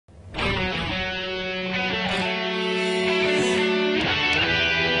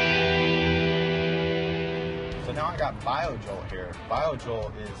I got Bio-Jolt here.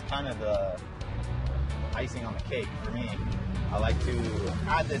 Bio-Jolt is kind of the icing on the cake for me. I like to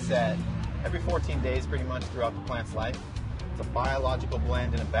add this at every 14 days pretty much throughout the plant's life. It's a biological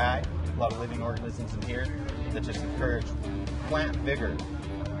blend in a bag, a lot of living organisms in here that just encourage plant vigor.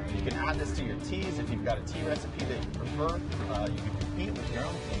 You can add this to your teas if you've got a tea recipe that you prefer. You can compete with your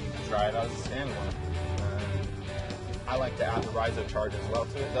own tea. You can try it as a standalone. I like to add the Rhizo Charge as well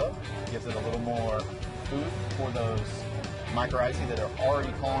to it though. It gives it a little more food for those mycorrhizae that are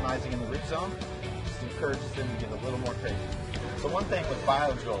already colonizing in the root zone. Just encourages them to get a little more crazy. So one thing with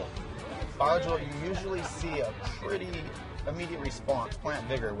Bio-Jolt, you usually see a pretty immediate response, plant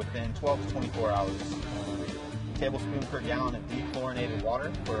vigor, within 12 to 24 hours. Tablespoon per gallon of dechlorinated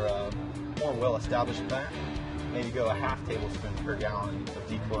water for a more well-established plant. Maybe go a half tablespoon per gallon of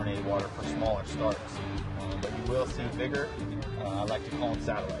dechlorinated water for smaller starts. But you will see vigor. I like to call them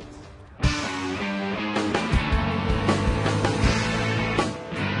satellites.